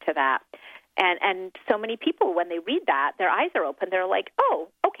delving into that. And so many people, when they read that, their eyes are open. They're like, oh,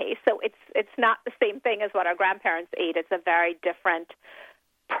 okay, so it's not the same thing as what our grandparents ate. It's a very different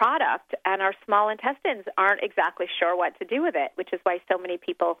product, and our small intestines aren't exactly sure what to do with it, which is why so many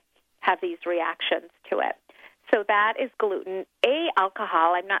people have these reactions to it. So that is gluten.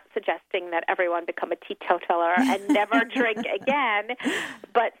 Alcohol. I'm not suggesting that everyone become a teetotaler and never drink again,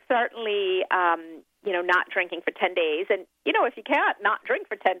 but certainly, not drinking for 10 days. And, if you can't not drink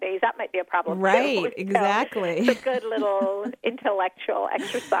for 10 days, that might be a problem too. Right, exactly. It's a good little intellectual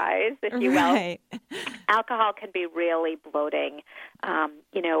exercise, if you will. Alcohol can be really bloating.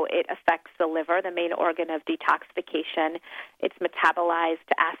 It affects the liver, the main organ of detoxification. It's metabolized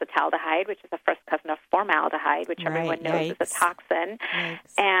to acetaldehyde, which is the first cousin of formaldehyde, which everyone knows is a toxin. Yikes.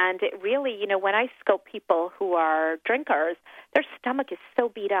 And it really, when I scope people who are drinkers, their stomach is so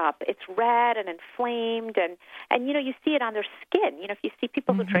beat up. It's red and inflamed, and you see it on their skin. If you see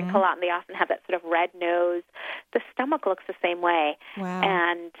people who drink a lot, and they often have that sort of red nose, the stomach looks the same way. Wow.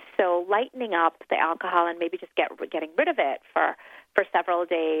 And so lightening up the alcohol and maybe just getting rid of it for several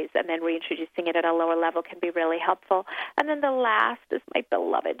days and then reintroducing it at a lower level can be really helpful. And then the last is my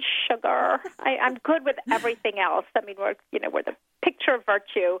beloved sugar. I'm good with everything else. I mean, we're the picture of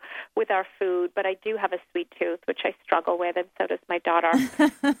virtue with our food, but I do have a sweet tooth, which I struggle with, and so does my daughter.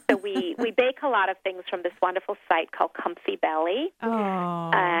 So we bake a lot of things from this wonderful site called Comfy Belly. Oh.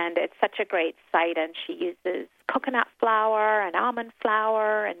 And it's such a great site, and she uses coconut flour and almond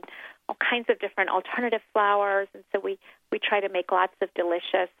flour and all kinds of different alternative flours, and so we try to make lots of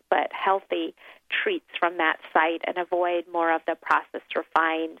delicious but healthy treats from that site and avoid more of the processed,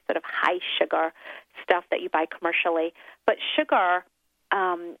 refined, sort of high sugar stuff that you buy commercially. But sugar,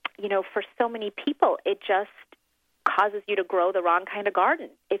 for so many people, it just causes you to grow the wrong kind of garden.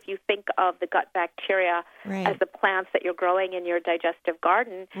 If you think of the gut bacteria as the plants that you're growing in your digestive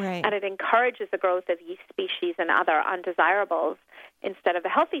garden, and it encourages the growth of yeast species and other undesirables instead of the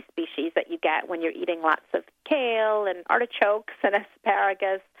healthy species that you get when you're eating lots of kale and artichokes and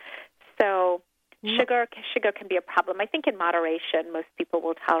asparagus. So sugar can be a problem. I think in moderation, most people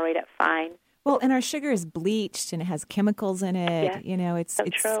will tolerate it fine. Well, and our sugar is bleached and it has chemicals in it. Yes,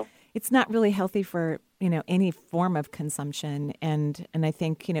 it's true. It's not really healthy for, any form of consumption. And I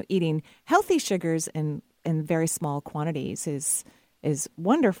think, eating healthy sugars in very small quantities is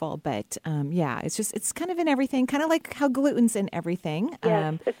wonderful. But, it's kind of in everything, kind of like how gluten's in everything.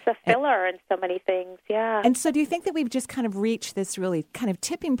 Yes, it's a filler in so many things, yeah. And so do you think that we've just kind of reached this really kind of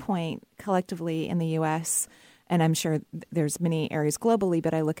tipping point collectively in the U.S., and I'm sure there's many areas globally,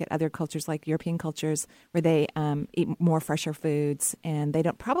 but I look at other cultures like European cultures where they eat more fresher foods and they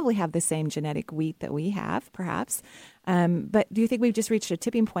don't probably have the same genetic wheat that we have, perhaps. But do you think we've just reached a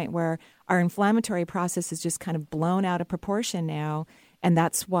tipping point where our inflammatory process is just kind of blown out of proportion now, and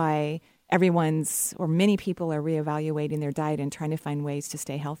that's why many people are reevaluating their diet and trying to find ways to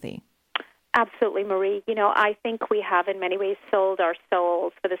stay healthy? Absolutely, Marie. I think we have in many ways sold our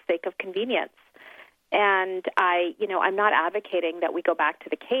souls for the sake of convenience. And I'm not advocating that we go back to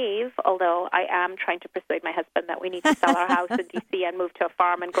the cave, although I am trying to persuade my husband that we need to sell our house in D.C. and move to a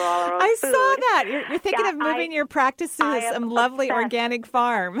farm and grow all our own food. I saw that. You're thinking of moving your practice to some lovely organic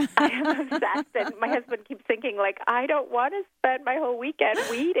farm. I am obsessed, and my husband keeps thinking, I don't want to spend my whole weekend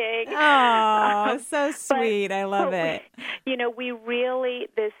weeding. Oh, so sweet. I love it. We really,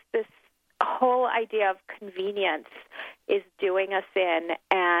 this whole idea of convenience is doing us in.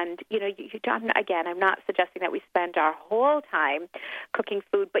 And, again, I'm not suggesting that we spend our whole time cooking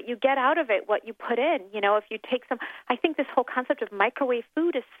food, but you get out of it what you put in. If you take I think this whole concept of microwave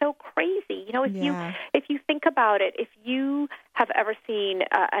food is so crazy. If you think about it, if you have ever seen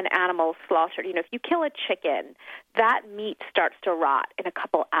an animal slaughtered, if you kill a chicken, that meat starts to rot in a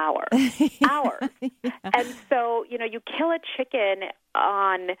couple hours. And so, you kill a chicken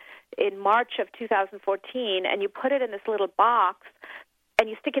in March of 2014, and you put it in this little box, and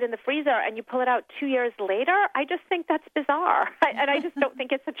you stick it in the freezer, and you pull it out 2 years later. I just think that's bizarre, and I just don't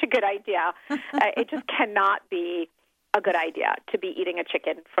think it's such a good idea. It just cannot be a good idea to be eating a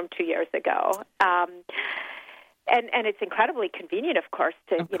chicken from 2 years ago. And it's incredibly convenient, of course,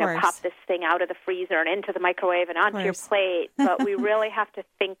 to pop this thing out of the freezer and into the microwave and onto your plate. But we really have to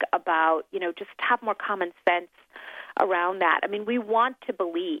think about, just have more common sense around that. I mean, we want to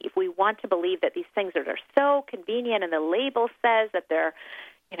believe that these things are so convenient, and the label says that they're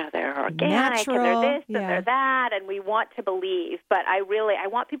organic, natural, and they're this and they're that, and we want to believe. But I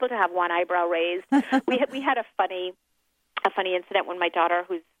want people to have one eyebrow raised. we had a funny incident when my daughter,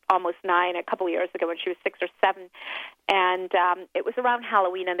 who's almost 9, a couple of years ago when she was 6 or 7, and it was around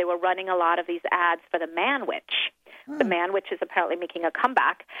Halloween, and they were running a lot of these ads for the Man-Witch. The Man-Witch is apparently making a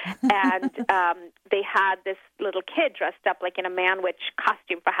comeback, and they had this little kid dressed up like in a Man-Witch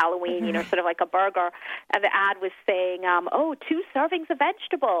costume for Halloween, sort of like a burger, and the ad was saying, 2 servings of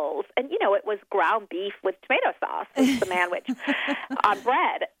vegetables, and, it was ground beef with tomato sauce, was the Man-Witch, on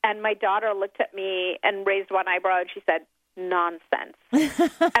bread, and my daughter looked at me and raised one eyebrow, and she said, "Nonsense."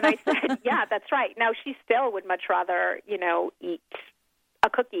 And I said, yeah, that's right. Now, she still would much rather, eat a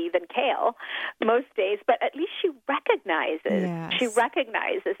cookie than kale most days, but at least she recognizes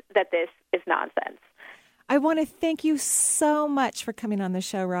that this is nonsense. I want to thank you so much for coming on the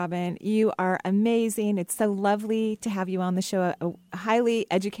show, Robin. You are amazing. It's so lovely to have you on the show, a highly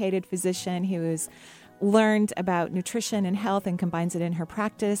educated physician who has learned about nutrition and health and combines it in her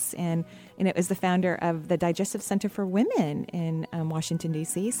practice. And it was the founder of the Digestive Center for Women in Washington,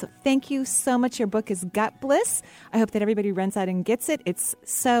 D.C. So thank you so much. Your book is Gut Bliss. I hope that everybody runs out and gets it. It's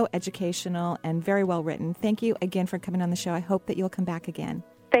so educational and very well written. Thank you again for coming on the show. I hope that you'll come back again.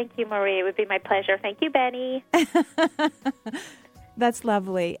 Thank you, Marie. It would be my pleasure. Thank you, Benny. That's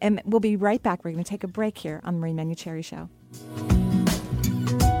lovely. And we'll be right back. We're going to take a break here on the Marie Manuchehri Show.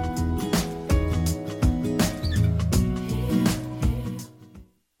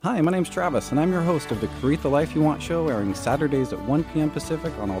 Hi, my name's Travis, and I'm your host of the Create the Life You Want show, airing Saturdays at 1 p.m.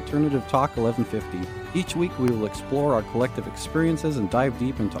 Pacific on Alternative Talk 1150. Each week, we will explore our collective experiences and dive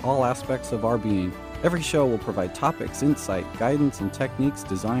deep into all aspects of our being. Every show will provide topics, insight, guidance, and techniques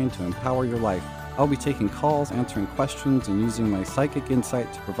designed to empower your life. I'll be taking calls, answering questions, and using my psychic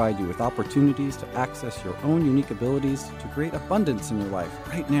insight to provide you with opportunities to access your own unique abilities to create abundance in your life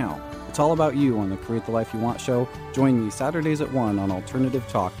right now. It's all about you on the Create the Life You Want show. Join me Saturdays at 1 on Alternative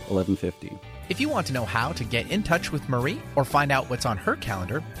Talk 1150. If you want to know how to get in touch with Marie or find out what's on her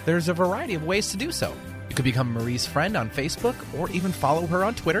calendar, there's a variety of ways to do so. You could become Marie's friend on Facebook or even follow her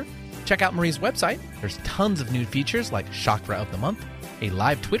on Twitter. Check out Marie's website. There's tons of new features like Chakra of the Month, a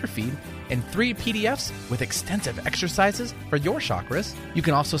live Twitter feed, and 3 PDFs with extensive exercises for your chakras. You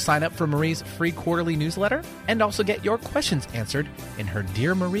can also sign up for Marie's free quarterly newsletter and also get your questions answered in her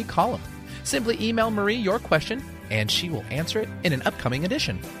Dear Marie column. Simply email Marie your question and she will answer it in an upcoming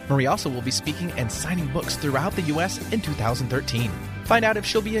edition. Marie also will be speaking and signing books throughout the U.S. in 2013. Find out if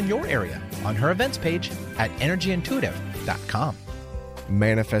she'll be in your area on her events page at energyintuitive.com.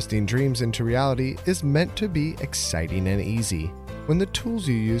 Manifesting dreams into reality is meant to be exciting and easy. When the tools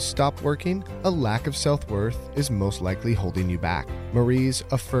you use stop working, a lack of self-worth is most likely holding you back. Marie's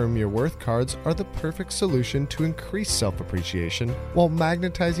Affirm Your Worth cards are the perfect solution to increase self-appreciation while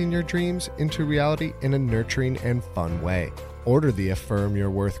magnetizing your dreams into reality in a nurturing and fun way. Order the Affirm Your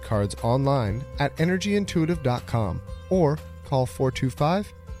Worth cards online at energyintuitive.com or call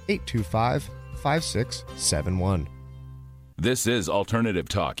 425-825-5671. This is Alternative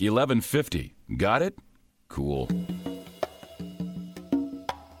Talk 1150. Got it? Cool.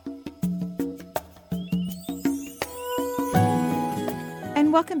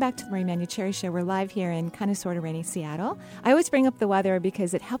 And welcome back to the Marie Manuchehri Show. We're live here in kind of sort of rainy Seattle. I always bring up the weather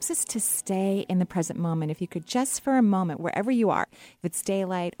because it helps us to stay in the present moment. If you could just for a moment, wherever you are, if it's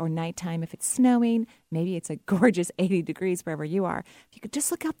daylight or nighttime, if it's snowing, maybe it's a gorgeous 80 degrees wherever you are. If you could just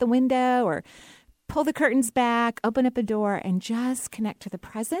look out the window or pull the curtains back, open up a door, and just connect to the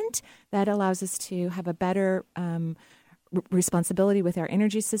present, that allows us to have a better responsibility with our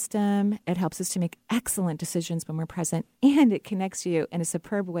energy system. It helps us to make excellent decisions when we're present, and it connects you in a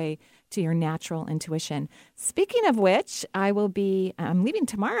superb way to your natural intuition. Speaking of which, I'm leaving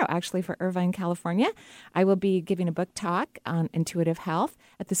tomorrow actually for Irvine, California. I will be giving a book talk on intuitive health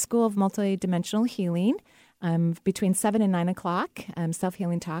at the School of Multidimensional Healing between 7 and 9 o'clock,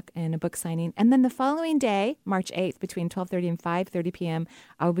 self-healing talk and a book signing. And then the following day, March 8th, between 12:30 and 5:30 p.m.,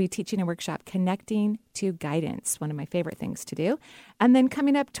 I'll be teaching a workshop, Connecting to Guidance, one of my favorite things to do. And then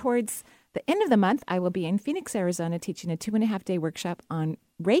coming up towards the end of the month, I will be in Phoenix, Arizona, teaching a 2.5-day workshop on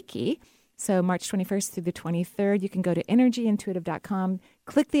Reiki. So March 21st through the 23rd, you can go to energyintuitive.com,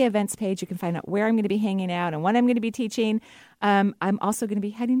 click the events page. You can find out where I'm going to be hanging out and what I'm going to be teaching. I'm also going to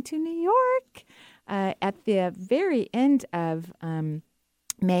be heading to New York. At the very end of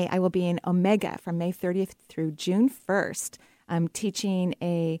May, I will be in Omega from May 30th through June 1st. I'm teaching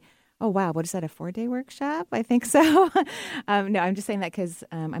a 4-day workshop? I think so. No, I'm just saying that because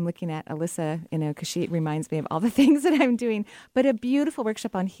I'm looking at Alyssa, because she reminds me of all the things that I'm doing. But a beautiful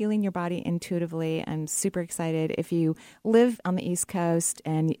workshop on healing your body intuitively. I'm super excited. If you live on the East Coast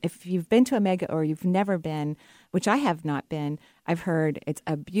and if you've been to Omega or you've never been, which I have not been, I've heard it's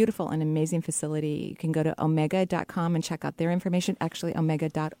a beautiful and amazing facility. You can go to omega.com and check out their information, actually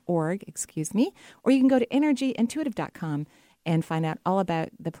omega.org, or you can go to energyintuitive.com and find out all about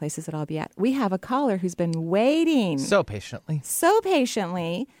the places that I'll be at. We have a caller who's been waiting. So patiently,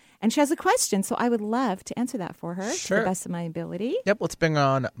 and she has a question, so I would love to answer that for her to the best of my ability. Yep, let's bring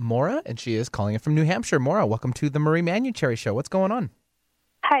on Maura, and she is calling in from New Hampshire. Maura, welcome to the Marie Manuchehri Show. What's going on?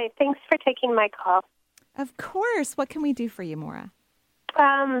 Hi, thanks for taking my call. Of course. What can we do for you, Maura?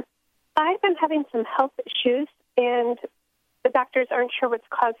 I've been having some health issues, and the doctors aren't sure what's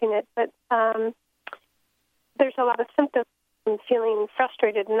causing it, but there's a lot of symptoms. I'm feeling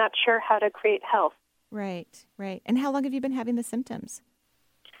frustrated and not sure how to create health. Right. And how long have you been having the symptoms?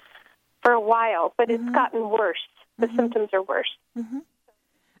 for a while, but it's gotten worse. The symptoms are worse.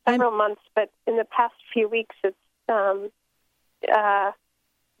 Several months, but in the past few weeks, it's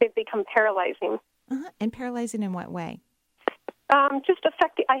they've become paralyzing. And paralyzing in what way? Just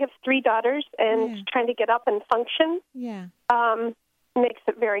affecting. I have 3 daughters, and trying to get up and function. Makes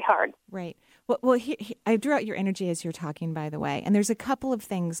it very hard. Right. Well, I drew out your energy as you're talking, by the way, and there's a couple of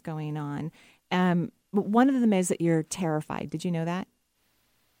things going on. One of them is that you're terrified. Did you know that?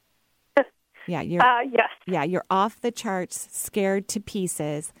 Yeah. Yes. Yeah, you're off the charts, scared to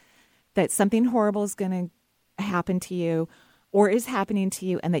pieces that something horrible is going to happen to you or is happening to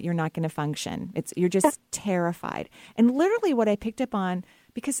you and that you're not going to function. You're just terrified. And literally what I picked up on,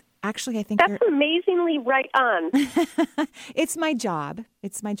 because actually I think that's amazingly right on. It's my job.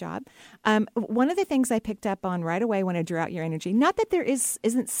 It's my job. One of the things I picked up on right away when I drew out your energy, not that there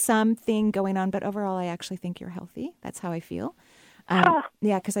isn't something going on, but overall I actually think you're healthy. That's how I feel.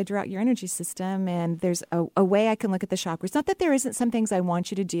 Yeah, because I drew out your energy system, and there's a way I can look at the chakras. Not that there isn't some things I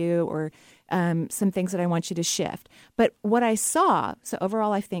want you to do or some things that I want you to shift, but what I saw, so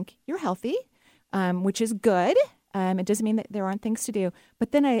overall I think you're healthy, which is good. It doesn't mean that there aren't things to do,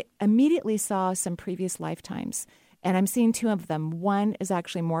 but then I immediately saw some previous lifetimes, and I'm seeing 2 of them. One is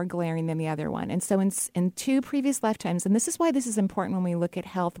actually more glaring than the other one. And so in 2 previous lifetimes, and this is why this is important when we look at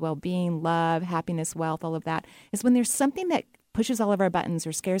health, well-being, love, happiness, wealth, all of that, is when there's something that pushes all of our buttons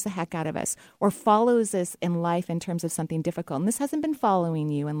or scares the heck out of us or follows us in life in terms of something difficult. And this hasn't been following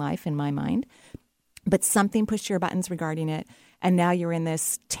you in life, in my mind, but something pushed your buttons regarding it. And now you're in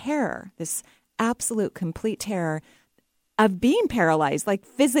this terror, this absolute, complete terror of being paralyzed, like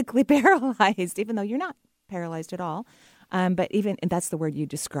physically paralyzed, even though you're not paralyzed at all. But even and that's the word you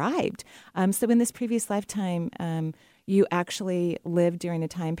described. So in this previous lifetime, you actually lived during a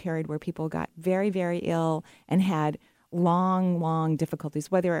time period where people got very, very ill and had long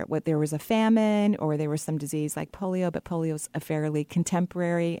difficulties, whether there was a famine or there was some disease like polio, but polio is a fairly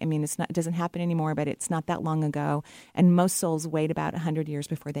contemporary. I mean, it doesn't happen anymore, but it's not that long ago. And most souls wait about 100 years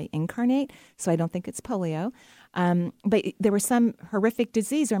before they incarnate. So I don't think it's polio. But there was some horrific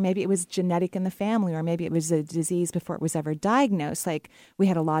disease, or maybe it was genetic in the family, or maybe it was a disease before it was ever diagnosed. Like we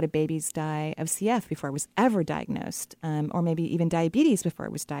had a lot of babies die of CF before it was ever diagnosed, or maybe even diabetes before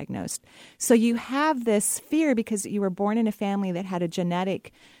it was diagnosed. So you have this fear because you were born in a family that had a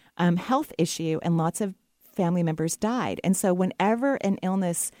genetic health issue, and lots of family members died. And so whenever an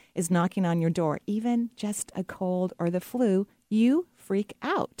illness is knocking on your door, even just a cold or the flu, you freak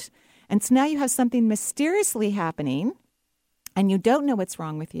out. And so now you have something mysteriously happening, and you don't know what's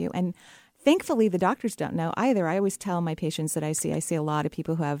wrong with you. And thankfully, the doctors don't know either. I always tell my patients that I see a lot of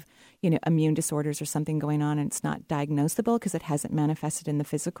people who have, immune disorders or something going on, and it's not diagnosable because it hasn't manifested in the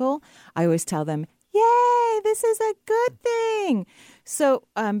physical. I always tell them, yay, this is a good thing. So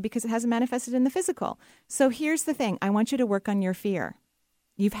because it hasn't manifested in the physical. So here's the thing. I want you to work on your fear.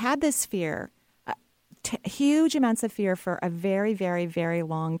 You've had this fear. Huge amounts of fear for a very, very, very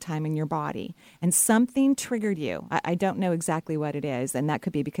long time in your body. And something triggered you. I don't know exactly what it is. And that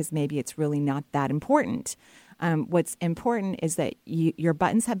could be because maybe it's really not that important. What's important is that your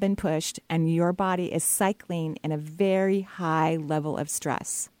buttons have been pushed and your body is cycling in a very high level of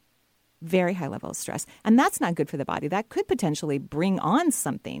stress. Very high level of stress. And that's not good for the body. That could potentially bring on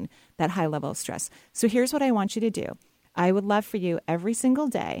something, that high level of stress. So here's what I want you to do. I would love for you every single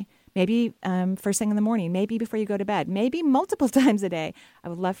day, maybe first thing in the morning, maybe before you go to bed, maybe multiple times a day. I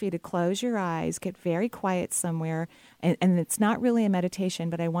would love for you to close your eyes, get very quiet somewhere. And it's not really a meditation,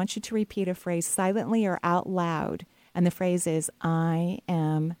 but I want you to repeat a phrase silently or out loud. And the phrase is, I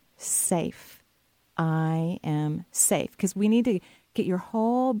am safe. I am safe. Because we need to get your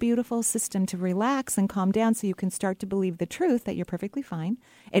whole beautiful system to relax and calm down so you can start to believe the truth that you're perfectly fine,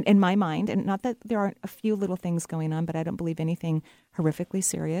 in my mind. And not that there aren't a few little things going on, but I don't believe anything horrifically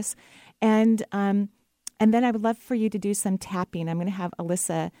serious. And then I would love for you to do some tapping. I'm going to have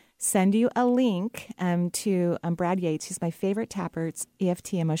Alyssa send you a link to Brad Yates. He's my favorite tapper. It's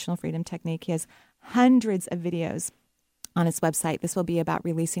EFT, Emotional Freedom Technique. He has hundreds of videos on his website. This will be about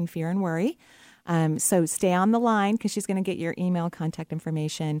releasing fear and worry. So stay on the line because she's going to get your email contact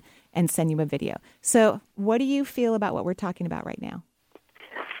information and send you a video. So what do you feel about what we're talking about right now?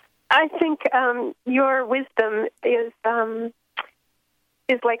 I think your wisdom is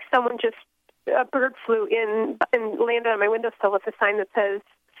like someone a bird flew in and landed on my windowsill with a sign that says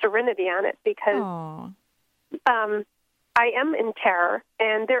Serenity on it, because I am in terror,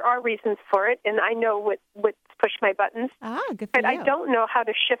 and there are reasons for it, and I know what's pushed my buttons. Good for but you. I don't know how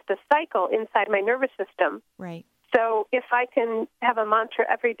to shift the cycle inside my nervous system. Right. So if I can have a mantra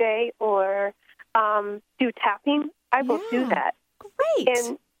every day or do tapping, I will do that.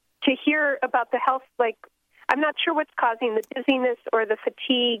 Great. to hear about the health, like, I'm not sure what's causing the dizziness or the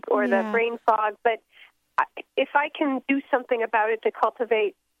fatigue or the brain fog, but if I can do something about it to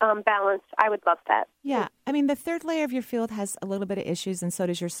cultivate balance, I would love that. Yeah. I mean, the third layer of your field has a little bit of issues, and so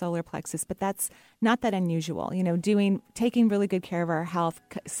does your solar plexus, but that's not that unusual. You know, taking really good care of our health,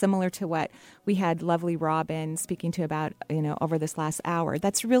 similar to what we had lovely Robin speaking to about, you know, over this last hour.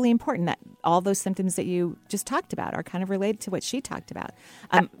 That's really important, that all those symptoms that you just talked about are kind of related to what she talked about.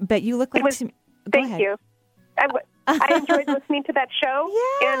 But you look like... Thank you. I enjoyed listening to that show.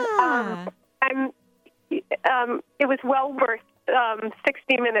 Yeah. And it was well worth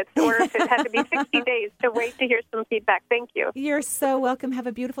 60 minutes, or if it had to be 60 days to wait to hear some feedback. Thank you. You're so welcome. Have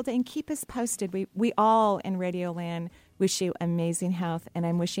a beautiful day and keep us posted. We all in Radio Land wish you amazing health, and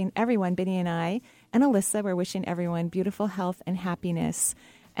I'm wishing everyone, Benny and I and Alyssa, we're wishing everyone beautiful health and happiness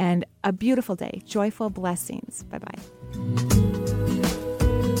and a beautiful day. Joyful blessings. Bye-bye.